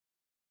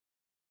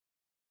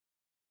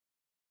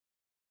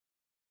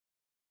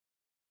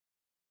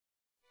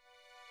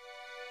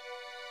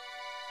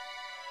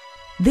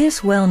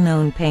This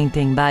well-known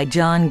painting by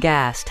John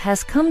Gast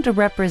has come to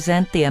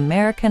represent the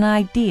American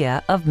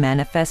idea of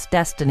manifest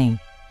destiny.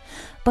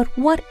 But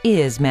what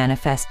is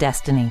manifest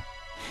destiny?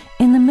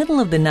 In the middle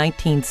of the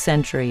 19th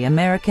century,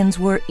 Americans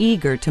were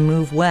eager to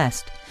move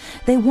west.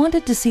 They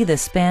wanted to see the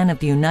span of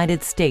the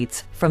United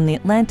States from the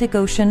Atlantic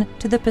Ocean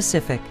to the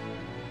Pacific.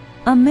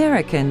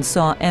 Americans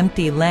saw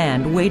empty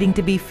land waiting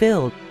to be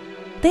filled.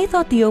 They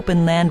thought the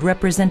open land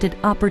represented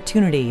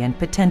opportunity and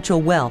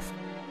potential wealth.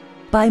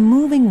 By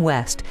moving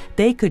west,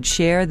 they could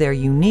share their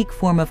unique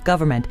form of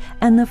government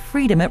and the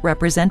freedom it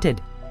represented.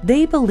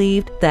 They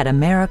believed that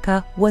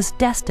America was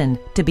destined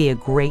to be a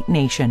great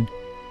nation.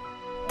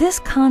 This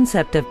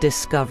concept of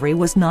discovery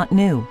was not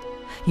new.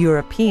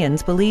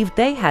 Europeans believed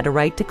they had a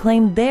right to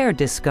claim their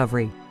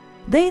discovery.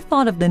 They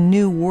thought of the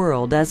New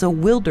World as a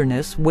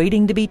wilderness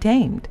waiting to be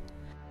tamed.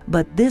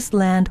 But this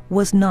land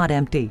was not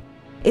empty.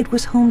 It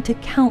was home to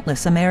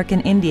countless American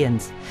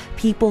Indians,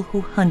 people who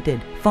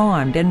hunted,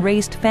 farmed, and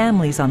raised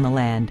families on the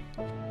land.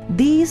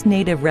 These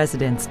native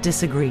residents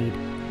disagreed.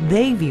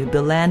 They viewed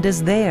the land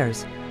as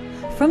theirs.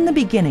 From the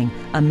beginning,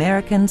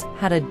 Americans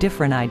had a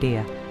different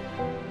idea.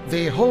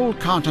 The whole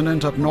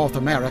continent of North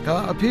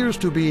America appears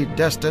to be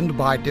destined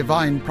by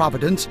divine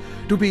providence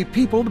to be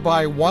peopled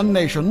by one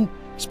nation,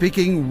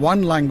 speaking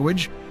one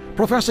language,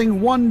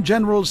 professing one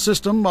general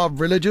system of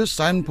religious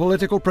and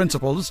political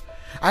principles,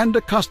 and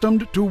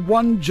accustomed to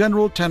one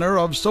general tenor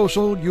of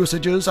social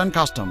usages and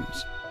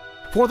customs.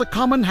 For the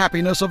common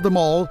happiness of them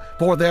all,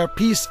 for their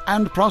peace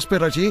and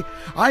prosperity,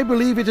 I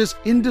believe it is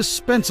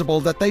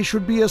indispensable that they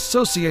should be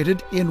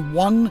associated in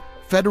one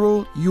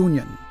federal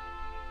union.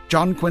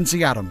 John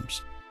Quincy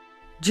Adams.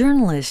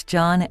 Journalist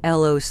John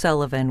L.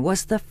 O'Sullivan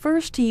was the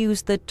first to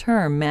use the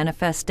term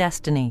manifest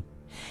destiny.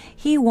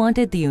 He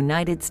wanted the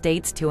United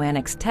States to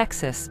annex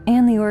Texas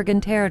and the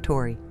Oregon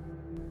Territory.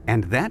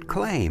 And that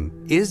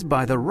claim is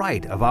by the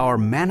right of our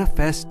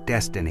manifest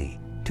destiny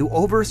to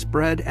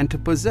overspread and to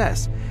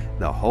possess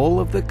the whole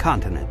of the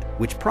continent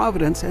which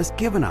Providence has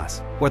given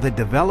us for the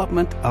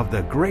development of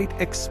the great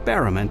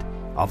experiment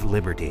of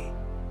liberty.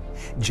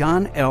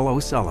 John L.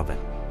 O'Sullivan.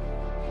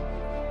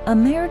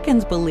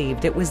 Americans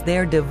believed it was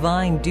their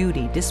divine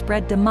duty to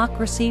spread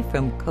democracy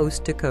from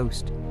coast to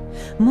coast.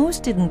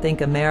 Most didn't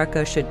think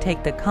America should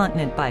take the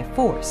continent by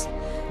force.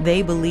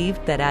 They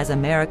believed that as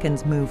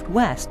Americans moved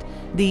west,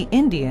 the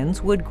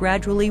Indians would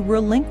gradually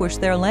relinquish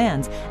their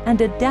lands and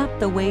adapt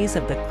the ways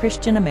of the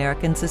Christian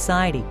American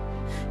society.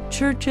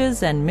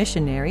 Churches and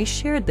missionaries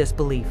shared this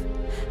belief.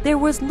 There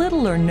was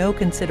little or no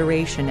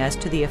consideration as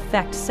to the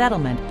effect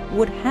settlement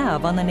would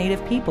have on the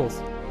native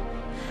peoples.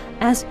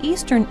 As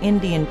eastern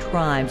Indian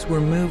tribes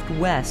were moved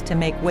west to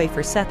make way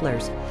for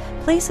settlers,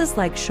 places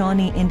like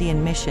Shawnee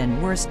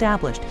Mission were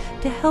established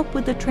to help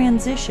with the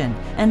transition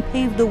and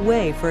pave the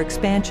way for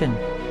expansion.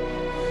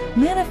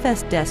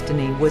 Manifest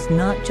destiny was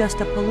not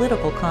just a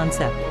political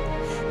concept.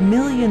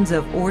 Millions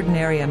of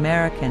ordinary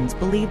Americans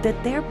believed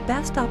that their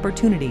best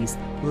opportunities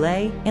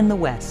lay in the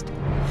West.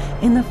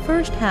 In the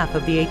first half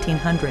of the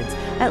 1800s,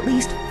 at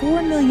least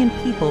 4 million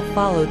people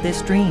followed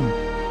this dream.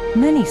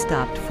 Many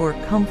stopped for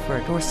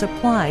comfort or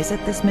supplies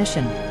at this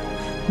mission,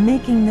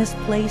 making this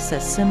place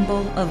a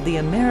symbol of the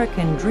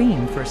American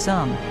dream for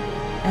some,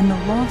 and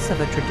the loss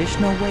of a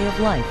traditional way of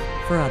life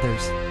for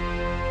others.